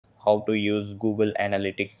how to use Google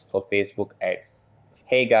Analytics for Facebook ads.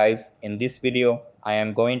 Hey guys, in this video, I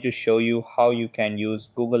am going to show you how you can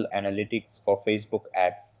use Google Analytics for Facebook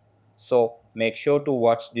ads. So make sure to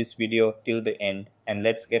watch this video till the end and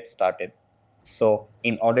let's get started. So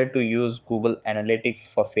in order to use Google Analytics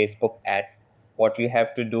for Facebook ads, what you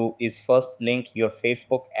have to do is first link your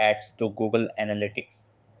Facebook ads to Google Analytics.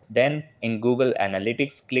 Then in Google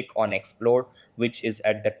Analytics, click on Explore, which is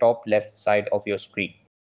at the top left side of your screen.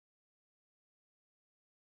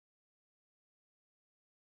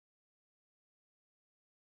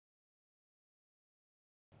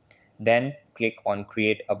 Then click on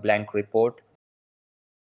Create a blank report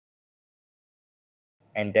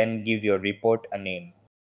and then give your report a name.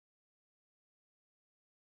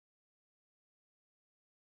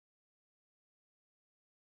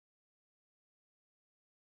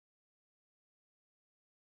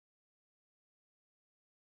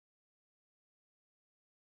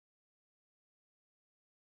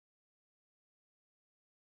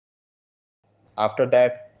 After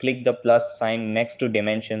that, click the plus sign next to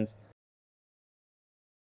dimensions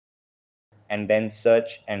and then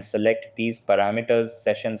search and select these parameters: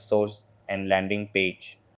 session source and landing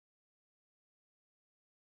page.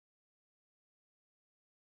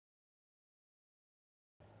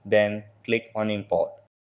 Then click on import.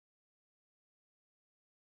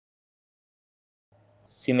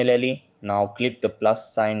 Similarly, now click the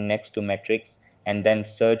plus sign next to metrics and then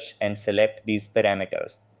search and select these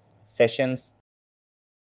parameters: sessions,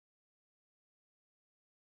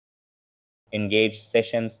 engaged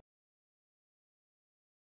sessions,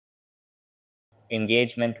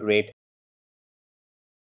 engagement rate,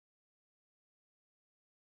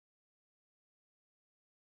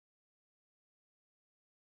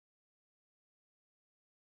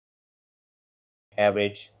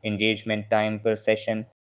 average engagement time per session,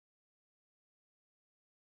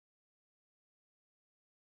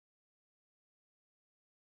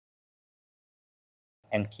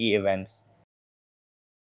 and key events.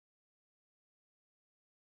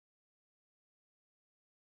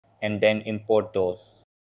 And then import those.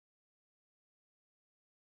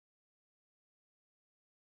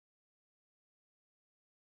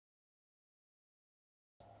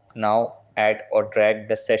 Now add or drag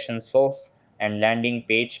the session source and landing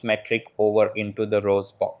page metric over into the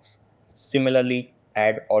rows box. Similarly,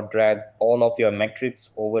 add or drag all of your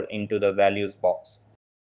metrics over into the values box.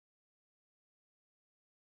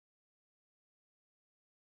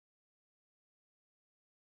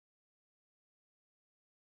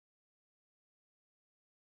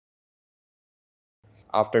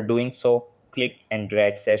 After doing so, click and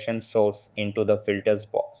drag session source into the filters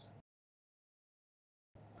box.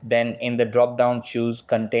 Then in the drop down, choose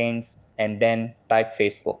contains and then type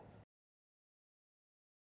Facebook.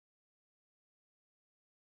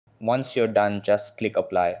 Once you're done, just click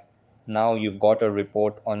apply. Now you've got a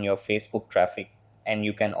report on your Facebook traffic, and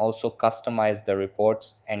you can also customize the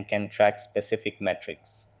reports and can track specific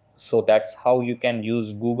metrics. So that's how you can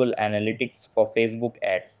use Google Analytics for Facebook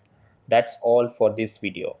ads. That's all for this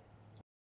video.